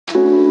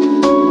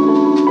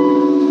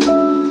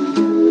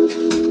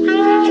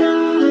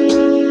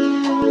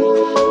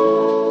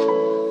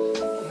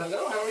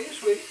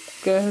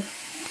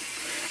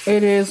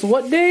It is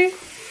what day?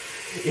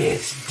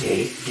 It's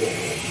date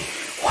day.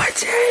 What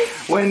day?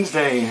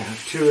 Wednesday,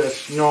 to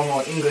us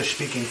normal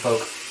English-speaking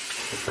folk.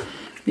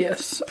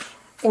 Yes.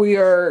 We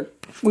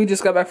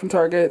just got back from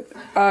Target.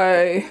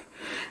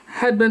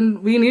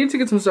 We needed to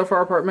get some stuff for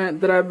our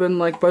apartment that I've been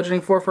like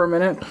budgeting for a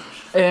minute.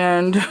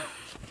 And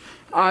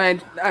I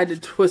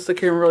did twist the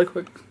camera really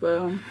quick,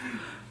 but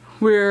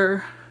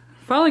we're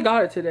finally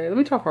got it today. Let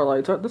me turn off our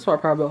lights. That's what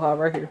I probably will have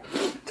right here.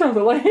 Turn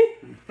the light.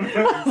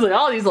 I was like,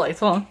 all these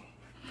lights on.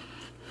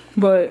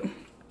 But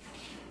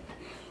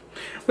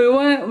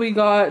we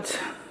got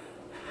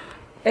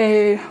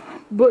a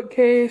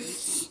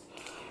bookcase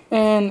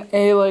and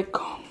a like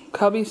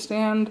cubby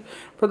stand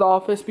for the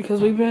office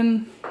because we've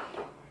been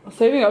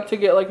saving up to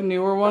get like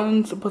newer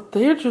ones, but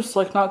they're just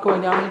like not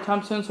going down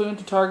anytime soon. So we went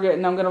to Target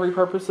and I'm gonna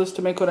repurpose this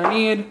to make what I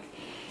need.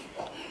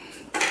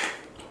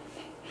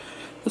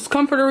 This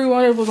comforter we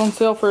wanted was on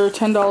sale for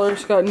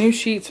 $10. Got new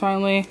sheets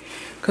finally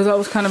because that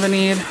was kind of a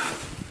need.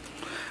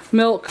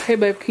 Milk. Hey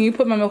babe, can you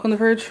put my milk in the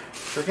fridge?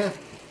 Sure can.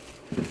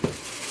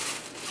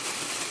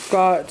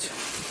 Got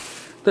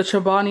the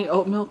Chobani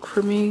oat milk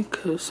for me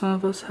because some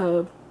of us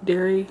have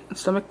dairy and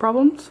stomach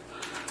problems.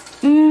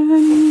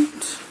 And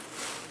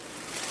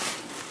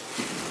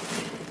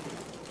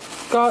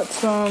got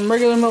some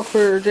regular milk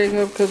for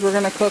Jacob because we're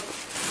gonna cook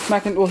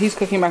he's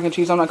cooking mac and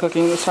cheese. I'm not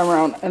cooking this time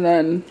around. And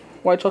then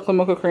white chocolate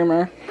mocha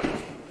creamer.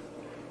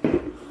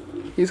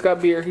 He's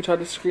got beer. He tried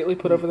to discreetly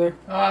put over there.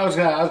 Oh, I was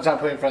not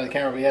putting it in front of the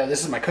camera, but yeah,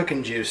 this is my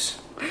cooking juice.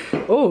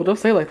 Oh, don't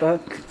say it like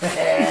that.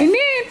 and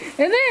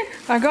then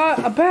I got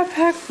a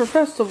backpack for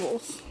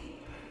festivals.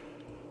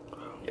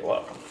 You're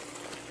welcome.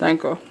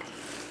 Thank you.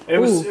 It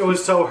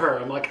was so her.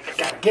 I'm like, I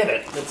gotta get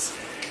it. It's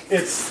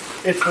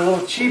the little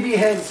chibi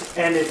heads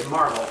and it's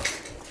marble.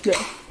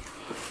 Yeah.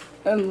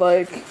 And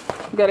like,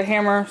 we got a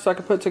hammer so I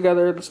can put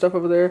together the stuff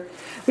over there.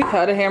 We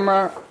had a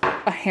hammer.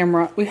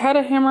 We had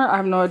a hammer. I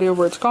have no idea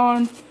where it's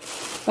gone.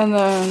 And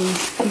then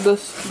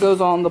this goes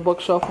on the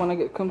bookshelf when I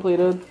get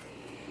completed.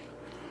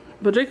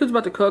 But Jacob's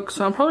about to cook,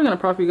 so I'm probably gonna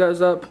prop you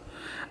guys up.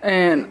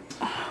 And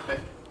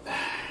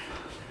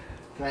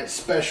tonight's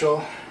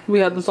special. We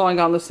had them falling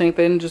down the sink.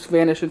 They didn't just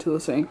vanish into the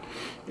sink.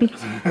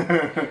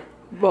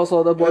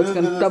 Also, the blood's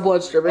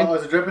dripping. Oh,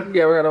 is it dripping?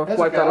 Yeah, we're gonna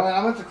wipe that off.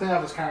 I'm going to clean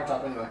off this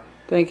countertop anyway.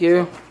 Thank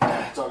you. So,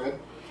 it's all good.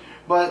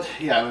 But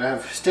yeah, we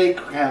have steak.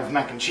 We're gonna have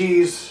mac and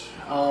cheese.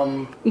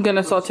 I'm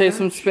gonna saute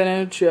some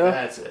spinach. Yeah.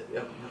 That's it.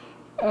 Yep.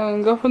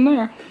 And go from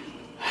there.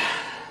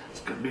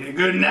 It's gonna be a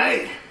good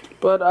night.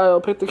 But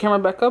I'll pick the camera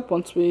back up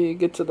once we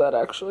get to that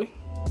actually.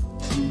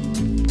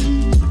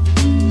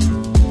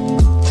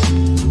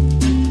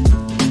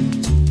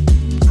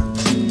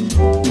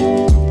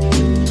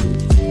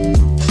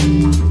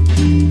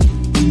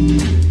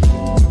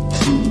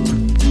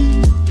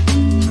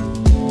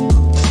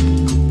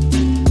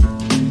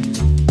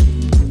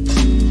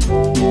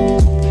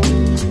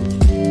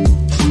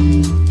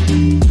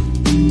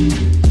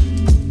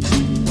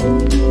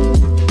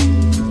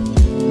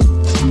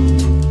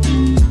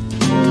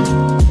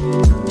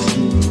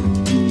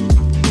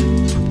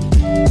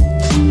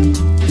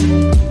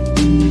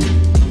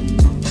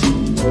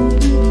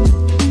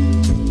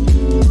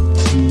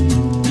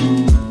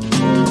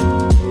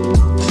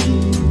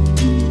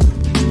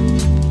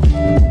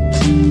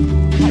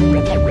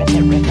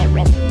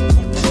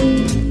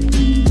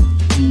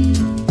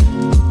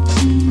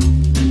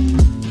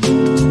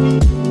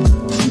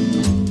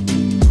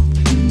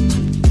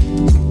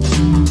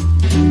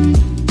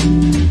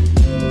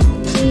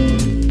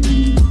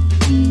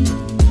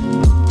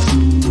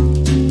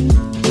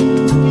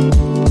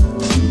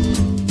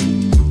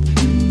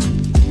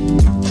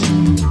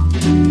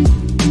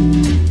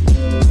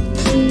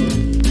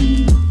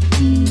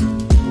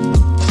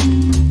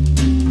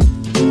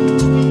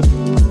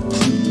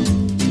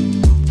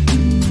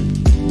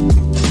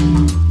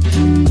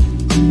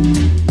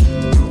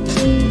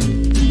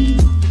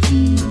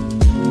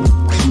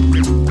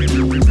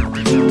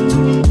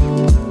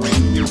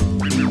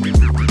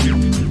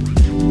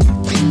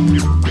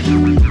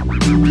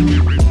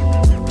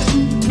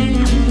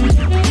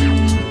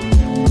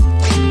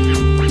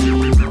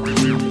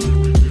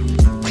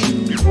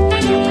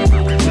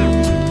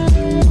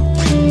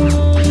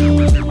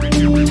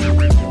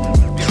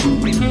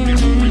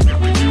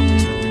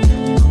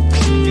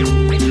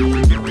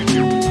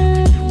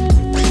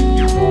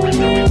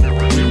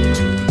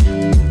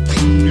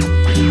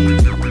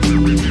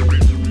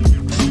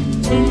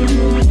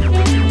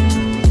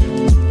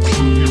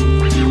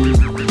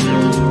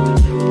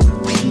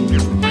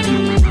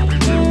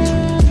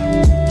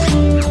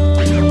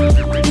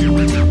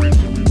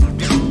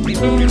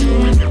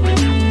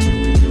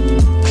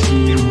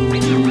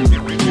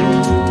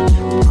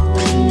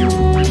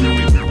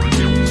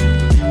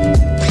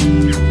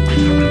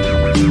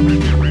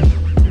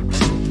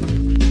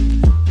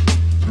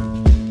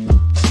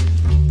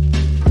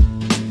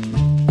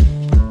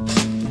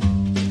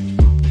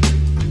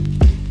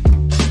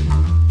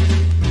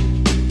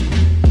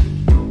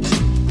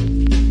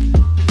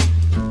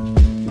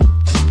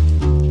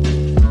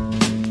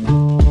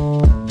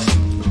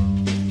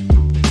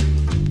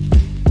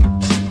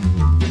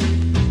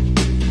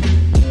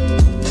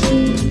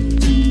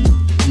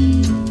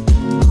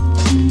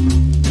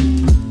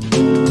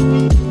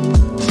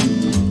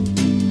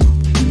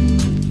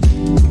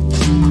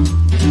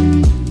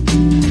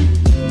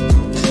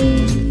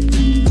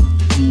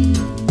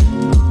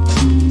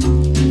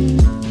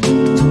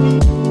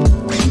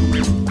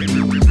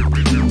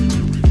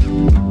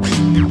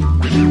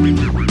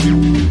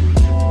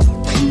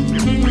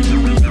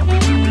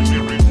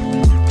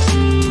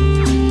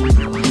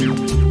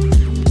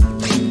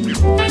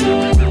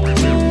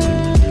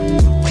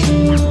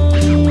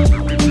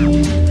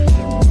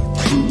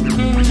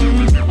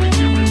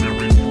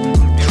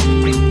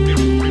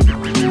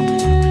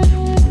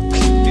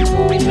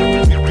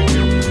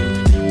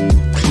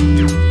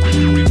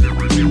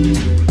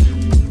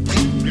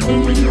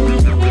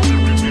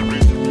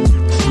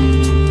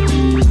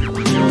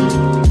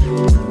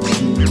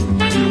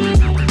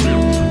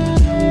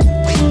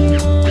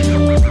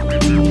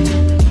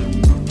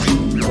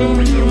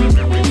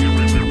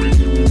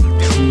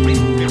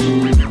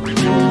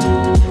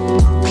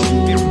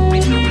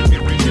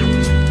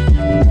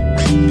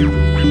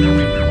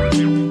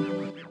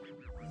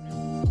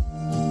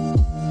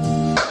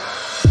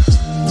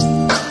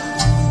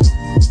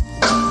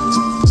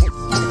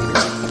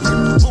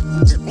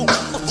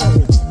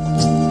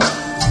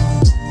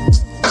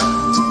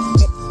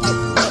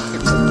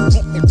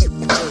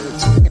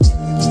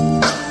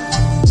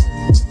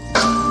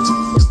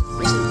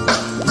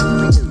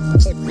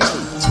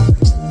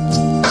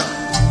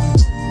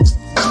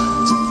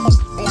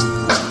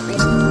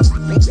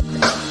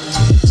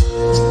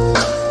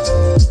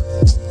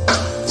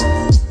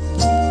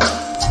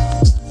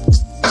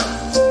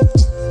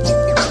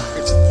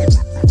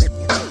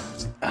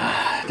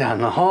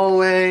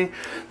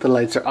 The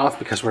lights are off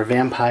because we're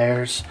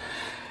vampires.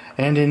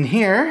 And in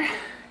here,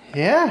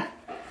 yeah,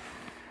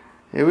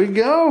 here we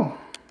go.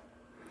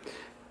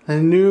 A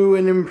new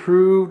and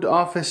improved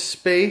office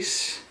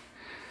space.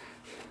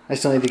 I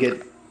still need to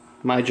get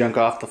my junk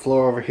off the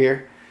floor over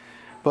here.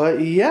 But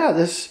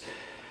yeah,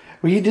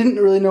 we didn't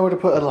really know where to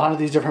put a lot of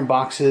these different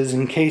boxes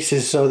and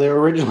cases, so they were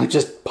originally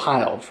just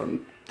piled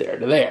from there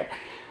to there.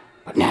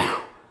 But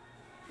now,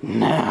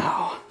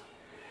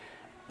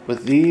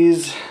 with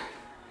these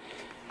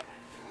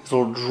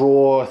little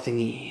drawer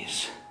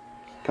thingies,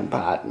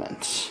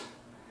 compartments,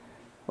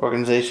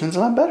 organization's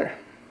a lot better.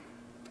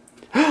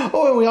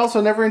 Oh, and we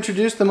also never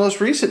introduced the most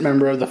recent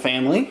member of the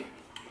family.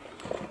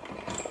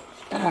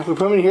 We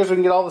put him in here so we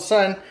can get all the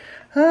sun.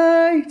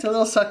 Hi, it's a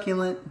little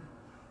succulent.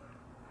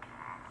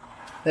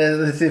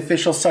 It's the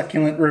official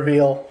succulent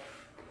reveal.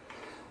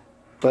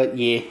 But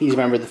yeah, he's a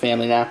member of the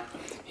family now.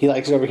 He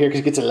likes it over here because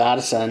he gets a lot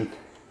of sun.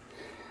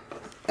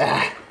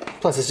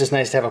 Plus, it's just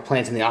nice to have a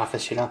plant in the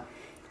office, you know.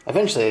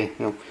 Eventually, you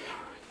know,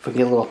 if we can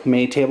get a little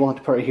mini table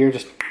to put right here,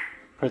 just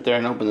right there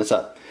and open this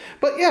up.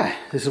 But yeah,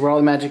 this is where all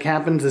the magic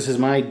happens. This is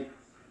my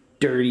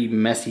dirty,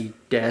 messy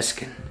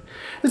desk. And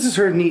this is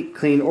her neat,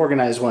 clean,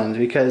 organized one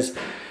because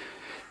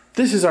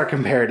this is our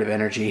comparative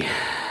energy.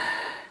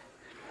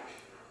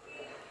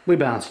 We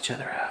balance each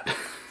other out.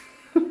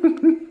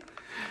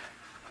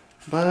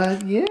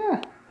 But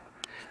yeah,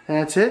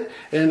 that's it.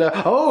 And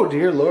oh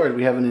dear Lord,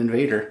 we have an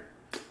invader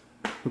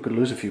who could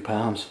lose a few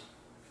pounds.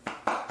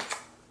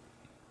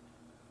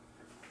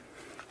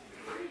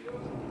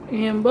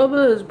 And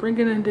Bubba is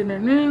bringing in dinner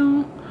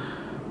now.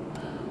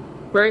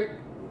 Right?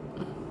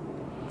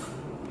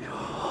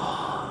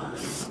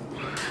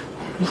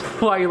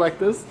 Why you like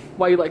this?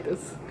 Why you like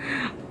this?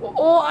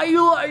 Why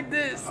you like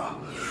this?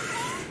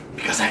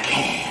 Because I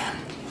can.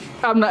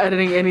 I'm not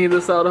editing any of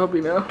this out, I hope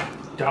you know.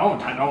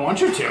 I don't want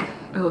you to.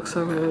 It looks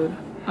so good.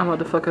 I'm about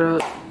to fuck it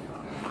up.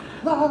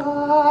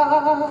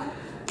 La.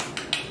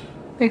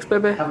 Thanks,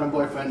 baby. Having a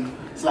boyfriend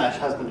 /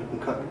 husband who can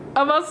cook.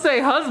 I'm about to say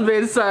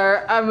husband,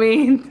 sir. I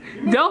mean,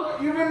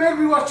 don't. You've been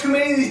making me watch too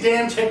many of these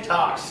damn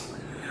TikToks.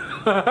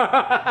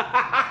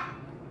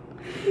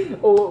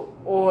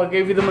 Oh, I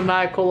gave you the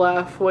maniacal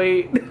laugh.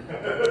 Wait.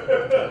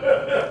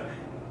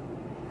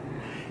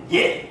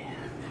 Yeah.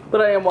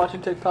 But I am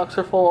watching TikToks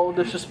for full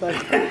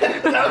disrespect.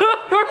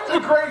 That's a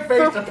great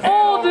face to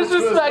full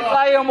disrespect,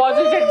 I am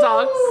watching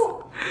TikToks.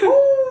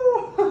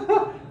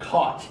 Ooh.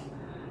 Caught.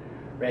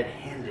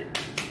 Red-handed.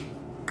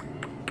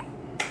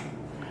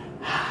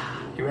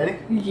 You ready?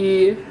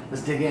 Yeah.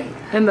 Let's dig in.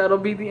 And that'll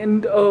be the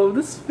end of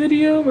this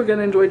video. We're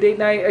gonna enjoy date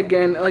night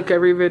again, like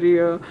every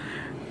video.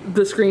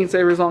 The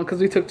screensaver's on because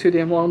we took too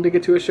damn long to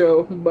get to a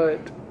show, but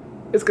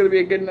it's gonna be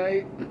a good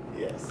night.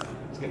 Yes,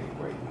 it's gonna be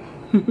great.